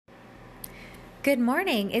Good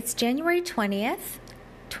morning. It's January 20th,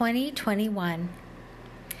 2021.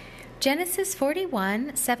 Genesis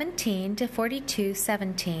 41:17 to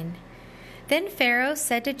 42:17. Then Pharaoh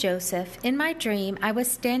said to Joseph, "In my dream I was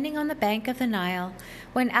standing on the bank of the Nile,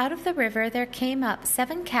 when out of the river there came up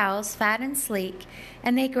 7 cows, fat and sleek,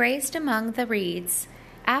 and they grazed among the reeds.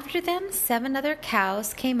 After them 7 other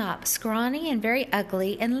cows came up, scrawny and very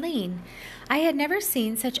ugly and lean. I had never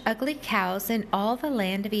seen such ugly cows in all the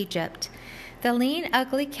land of Egypt. The lean,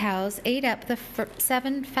 ugly cows ate up the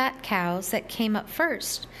 7 fat cows that came up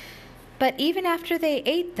first. But even after they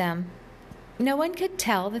ate them, no one could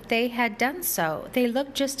tell that they had done so. They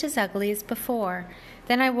looked just as ugly as before.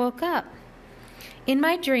 Then I woke up. In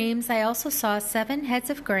my dreams, I also saw 7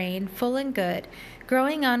 heads of grain, full and good,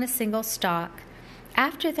 growing on a single stalk.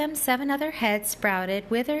 After them 7 other heads sprouted,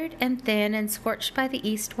 withered and thin and scorched by the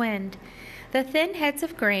east wind. The thin heads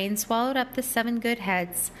of grain swallowed up the 7 good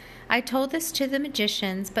heads. I told this to the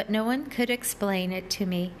magicians, but no one could explain it to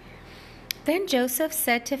me." Then Joseph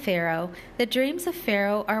said to Pharaoh, "The dreams of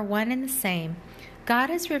Pharaoh are one and the same. God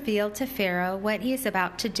has revealed to Pharaoh what he is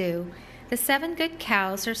about to do. The 7 good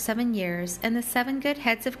cows are 7 years, and the 7 good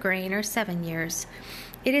heads of grain are 7 years.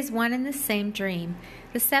 It is one and the same dream.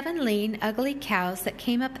 The 7 lean, ugly cows that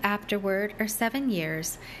came up afterward are 7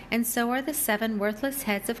 years, and so are the 7 worthless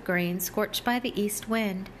heads of grain scorched by the east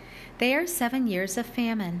wind. They are 7 years of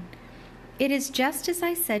famine. It is just as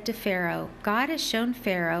I said to Pharaoh. God has shown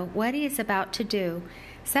Pharaoh what he is about to do.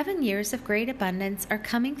 7 years of great abundance are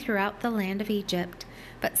coming throughout the land of Egypt,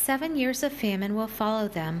 but 7 years of famine will follow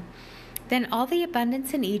them. Then all the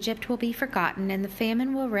abundance in Egypt will be forgotten, and the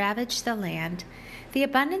famine will ravage the land. The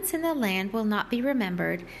abundance in the land will not be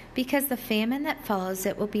remembered, because the famine that follows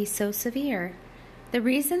it will be so severe." The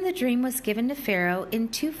reason the dream was given to Pharaoh in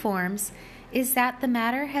 2 forms is that the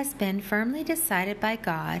matter has been firmly decided by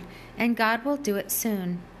God, and God will do it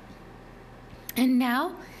soon. And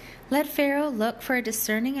now, let Pharaoh look for a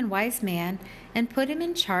discerning and wise man and put him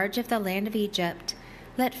in charge of the land of Egypt.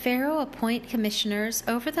 Let Pharaoh appoint commissioners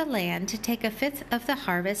over the land to take 1/5 of the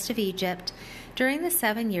harvest of Egypt during the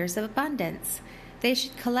 7 years of abundance. They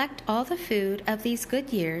should collect all the food of these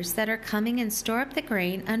good years that are coming and store up the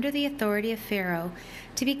grain under the authority of Pharaoh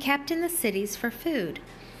to be kept in the cities for food.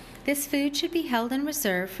 This food should be held in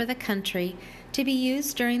reserve for the country to be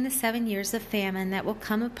used during the 7 years of famine that will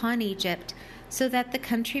come upon Egypt, so that the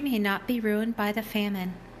country may not be ruined by the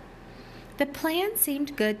famine. The plan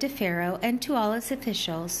seemed good to Pharaoh and to all his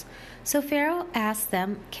officials. So Pharaoh asked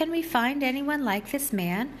them, "Can we find anyone like this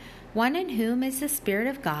man, one in whom is the Spirit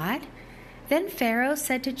of God?" Then Pharaoh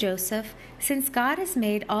said to Joseph, "Since God has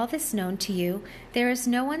made all this known to you, there is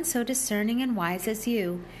no one so discerning and wise as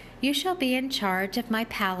you. You shall be in charge of my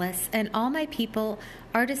palace, and all my people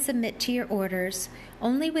are to submit to your orders.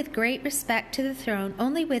 Only with respect to the throne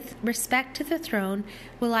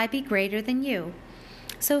will I be greater than you."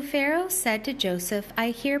 So Pharaoh said to Joseph,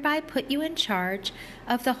 "I hereby put you in charge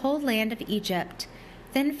of the whole land of Egypt."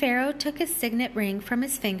 Then Pharaoh took his signet ring from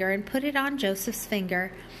his finger and put it on Joseph's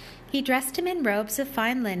finger. He dressed him in robes of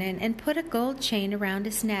fine linen and put a gold chain around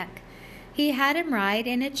his neck. He had him ride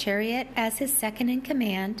in a chariot as his second in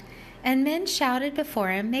command, and men shouted before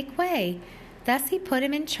him, "Make way!" Thus he put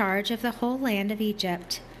him in charge of the whole land of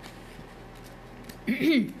Egypt.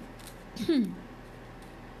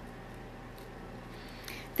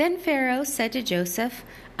 Then Pharaoh said to Joseph,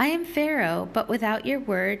 "I am Pharaoh, but without your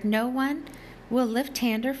word no one will lift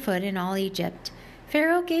hand or foot in all Egypt."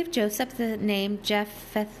 Pharaoh gave Joseph the name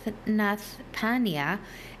Jephthah-Paneah,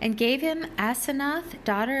 and gave him Asenath,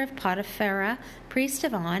 daughter of Potiphera, priest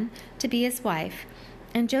of On, to be his wife.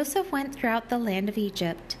 And Joseph went throughout the land of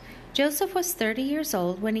Egypt. Joseph was 30 years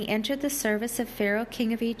old when he entered the service of Pharaoh,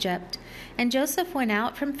 king of Egypt. And Joseph went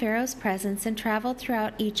out from Pharaoh's presence and traveled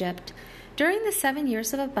throughout Egypt. During the 7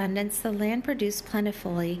 years of abundance, the land produced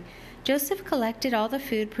plentifully. Joseph collected all the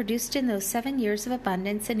food produced in those 7 years of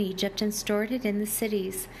abundance in Egypt and stored it in the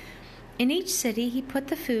cities. In each city he put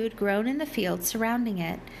the food grown in the fields surrounding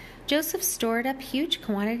it. Joseph stored up huge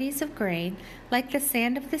quantities of grain, like the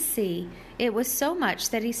sand of the sea. It was so much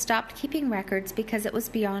that he stopped keeping records because it was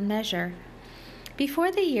beyond measure. Before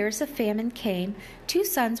the years of famine came, 2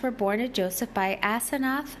 sons were born to Joseph by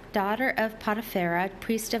Asenath, daughter of Potiphera,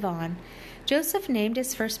 priest of On. Joseph named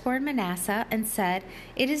his firstborn Manasseh and said,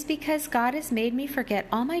 "It is because God has made me forget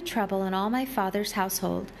all my trouble and all my father's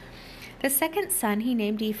household." The second son he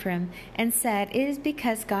named Ephraim and said, "It is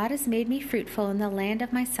because God has made me fruitful in the land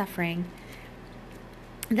of my suffering."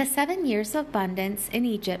 The 7 years of abundance in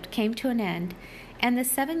Egypt came to an end, and the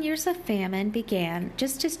 7 years of famine began,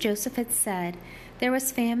 just as Joseph had said. There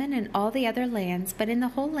was famine in all the other lands, but in the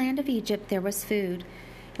whole land of Egypt there was food.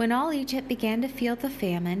 When all Egypt began to feel the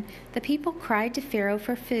famine, the people cried to Pharaoh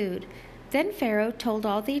for food. Then Pharaoh told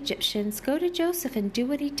all the Egyptians, "Go to Joseph and do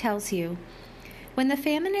what he tells you." When the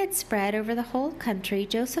famine had spread over the whole country,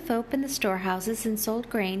 Joseph opened the storehouses and sold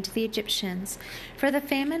grain to the Egyptians, for the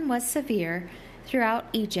famine was severe throughout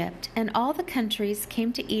Egypt, and all the countries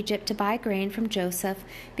came to Egypt to buy grain from Joseph,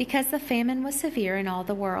 because the famine was severe in all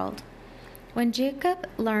the world. When Jacob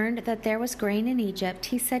learned that there was grain in Egypt,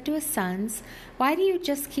 he said to his sons, "Why do you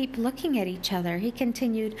just keep looking at each other?" He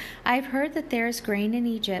continued, "I have heard that there is grain in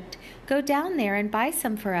Egypt. Go down there and buy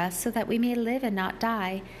some for us, so that we may live and not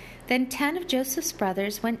die." Then 10 of Joseph's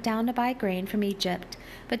brothers went down to buy grain from Egypt.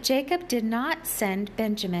 But Jacob did not send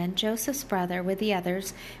Benjamin, Joseph's brother, with the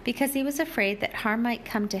others, because he was afraid that harm might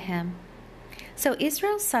come to him. So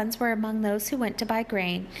Israel's sons were among those who went to buy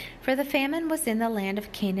grain, for the famine was in the land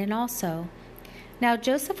of Canaan also. Now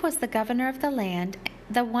Joseph was the governor of the land,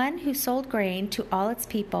 the one who sold grain to all its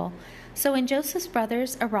people. So when Joseph's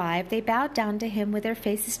brothers arrived, they bowed down to him with their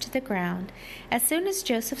faces to the ground. As soon as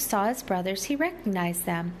Joseph saw his brothers, he recognized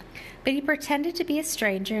them. But he pretended to be a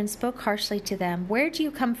stranger and spoke harshly to them. "Where do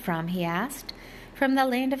you come from?" he asked. "From the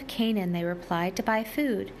land of Canaan," they replied, "to buy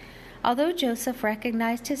food." Although Joseph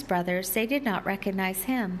recognized his brothers, they did not recognize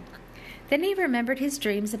him. Then he remembered his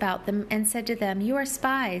dreams about them and said to them, "You are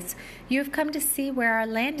spies. You have come to see where our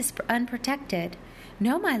land is unprotected."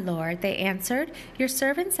 "No, my lord," they answered. "Your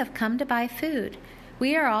servants have come to buy food.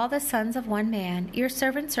 We are all the sons of one man. Your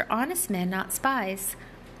servants are honest men, not spies."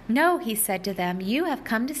 "No," he said to them, "you have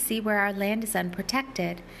come to see where our land is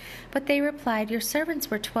unprotected." But they replied, "Your servants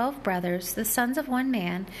were 12 brothers, the sons of one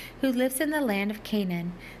man, who lives in the land of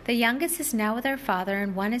Canaan. The youngest is now with our father,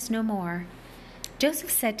 and one is no more."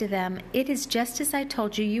 Joseph said to them, "It is just as I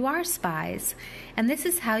told you, you are spies, and this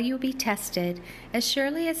is how you will be tested. As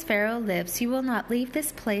surely as Pharaoh lives, you will not leave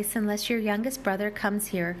this place unless your youngest brother comes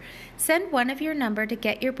here. Send one of your number to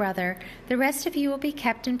get your brother. The rest of you will be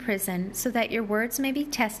kept in prison, so that your words may be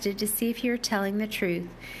tested to see if you are telling the truth.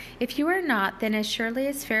 If you are not, then as surely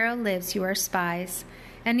as Pharaoh lives, you are spies."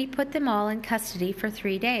 And he put them all in custody for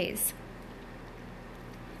 3 days.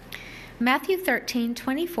 Matthew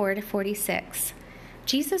 13:24-46.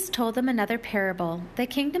 Jesus told them another parable. "The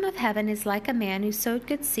kingdom of heaven is like a man who sowed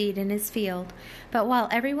good seed in his field. But while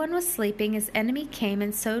everyone was sleeping, his enemy came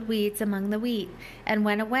and sowed weeds among the wheat, and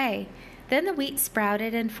went away. Then the wheat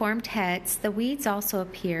sprouted and formed heads. The weeds also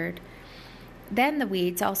appeared.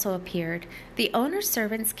 The owner's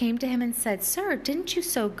servants came to him and said, 'Sir, didn't you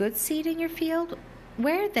sow good seed in your field?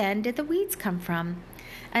 Where then did the weeds come from?'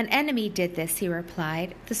 'An enemy did this,' he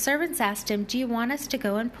replied. The servants asked him, 'Do you want us to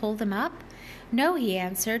go and pull them up?' 'No,' he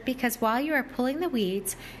answered, 'because while you are pulling the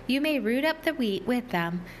weeds, you may root up the wheat with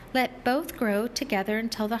them. Let both grow together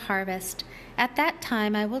until the harvest. At that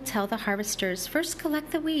time I will tell the harvesters, first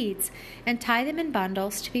collect the weeds and tie them in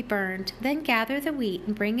bundles to be burned, then gather the wheat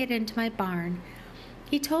and bring it into my barn.'"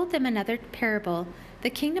 He told them another parable. "The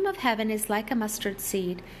kingdom of heaven is like a mustard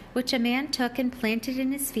seed, which a man took and planted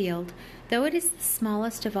in his field. Though it is the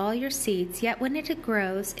smallest of all your seeds, yet when it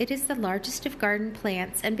grows, it is the largest of garden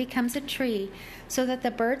plants and becomes a tree, so that the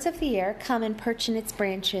birds of the air come and perch in its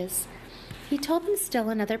branches." He told them still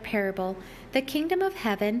another parable. "The kingdom of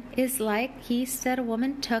heaven is like yeast that a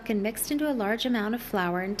woman took and mixed into a large amount of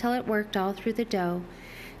flour until it worked all through the dough."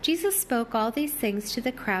 Jesus spoke all these things to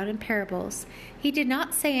the crowd in parables. He did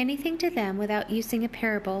not say anything to them without using a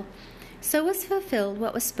parable. So was fulfilled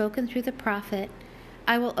what was spoken through the prophet.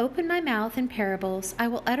 "I will open my mouth in parables. I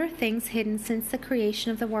will utter things hidden since the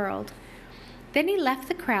creation of the world." Then he left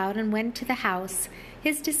the crowd and went to the house.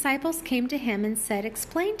 His disciples came to him and said,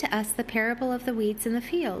 "Explain to us the parable of the weeds in the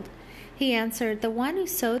field." He answered, "The one who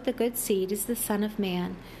sowed the good seed is the Son of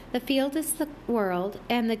Man. The field is the world,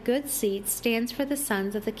 and the good seed stands for the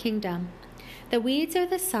sons of the kingdom. The weeds are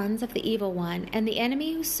the sons of the evil one, and the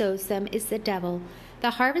enemy who sows them is the devil.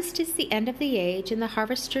 The harvest is the end of the age, and the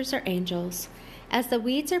harvesters are angels. As the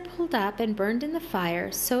weeds are pulled up and burned in the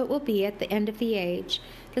fire, so it will be at the end of the age.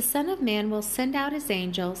 The Son of Man will send out his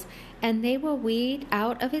angels, and they will weed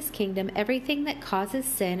out of his kingdom everything that causes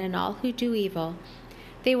sin and all who do evil.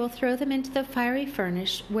 They will throw them into the fiery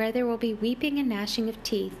furnace, where there will be weeping and gnashing of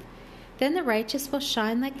teeth. Then the righteous will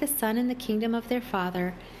shine like the sun in the kingdom of their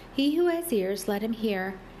Father. He who has ears, let him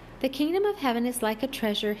hear. The kingdom of heaven is like a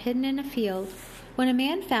treasure hidden in a field. When a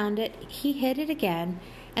man found it, he hid it again,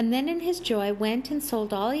 and then in his joy went and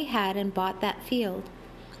sold all he had and bought that field.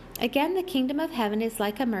 Again, the kingdom of heaven is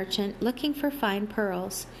like a merchant looking for fine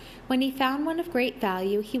pearls. When he found one of great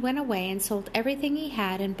value, he went away and sold everything he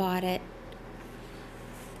had and bought it."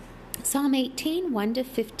 Psalm 18,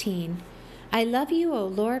 1-15. I love you, O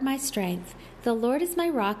Lord, my strength. The Lord is my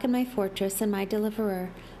rock and my fortress and my deliverer.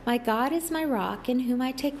 My God is my rock, in whom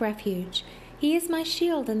I take refuge. He is my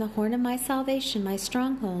shield and the horn of my salvation, my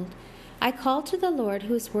stronghold. I call to the Lord,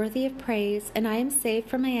 who is worthy of praise, and I am saved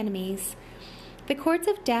from my enemies. The cords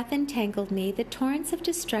of death entangled me, the torrents of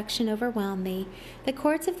destruction overwhelmed me, the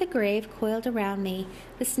cords of the grave coiled around me,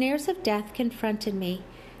 the snares of death confronted me.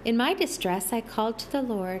 In my distress I called to the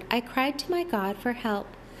Lord, I cried to my God for help.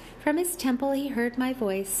 From his temple he heard my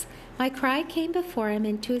voice. My cry came before him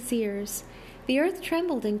into his ears. The earth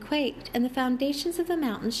trembled and quaked, and the foundations of the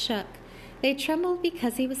mountains shook. They trembled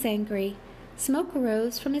because he was angry. Smoke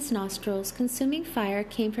arose from his nostrils, consuming fire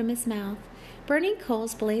came from his mouth. Burning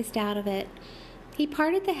coals blazed out of it. He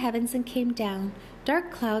parted the heavens and came down. Dark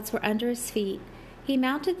clouds were under his feet. He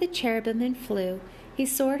mounted the cherubim and flew. He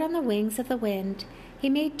soared on the wings of the wind. He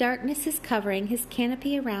made darkness his covering, his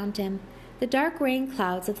canopy around him, the dark rain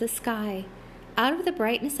clouds of the sky. Out of the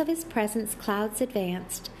brightness of his presence clouds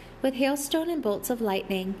advanced, with hailstone and bolts of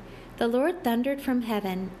lightning. The Lord thundered from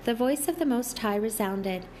heaven. The voice of the Most High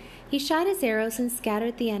resounded. He shot his arrows and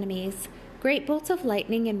scattered the enemies. Great bolts of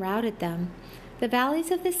lightning enrouted them. The valleys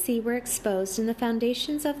of the sea were exposed, and the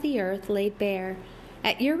foundations of the earth laid bare.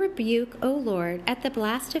 At your rebuke, O Lord, at the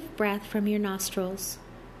blast of breath from your nostrils.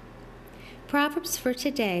 Proverbs for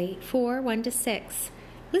today, 4, 1-6.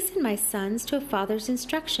 Listen, my sons, to a father's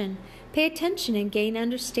instruction. Pay attention and gain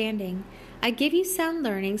understanding. I give you sound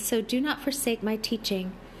learning, so do not forsake my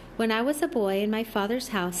teaching. When I was a boy in my father's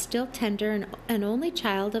house, still tender and an only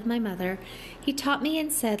child of my mother, he taught me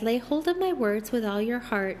and said, Lay hold of my words with all your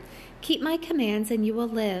heart. Keep my commands, and you will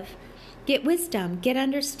live. Get wisdom, get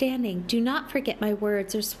understanding. Do not forget my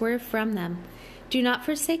words or swerve from them. Do not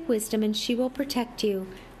forsake wisdom, and she will protect you.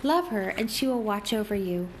 Love her, and she will watch over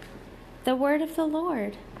you. The word of the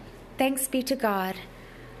Lord. Thanks be to God.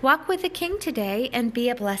 Walk with the King today and be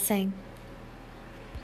a blessing.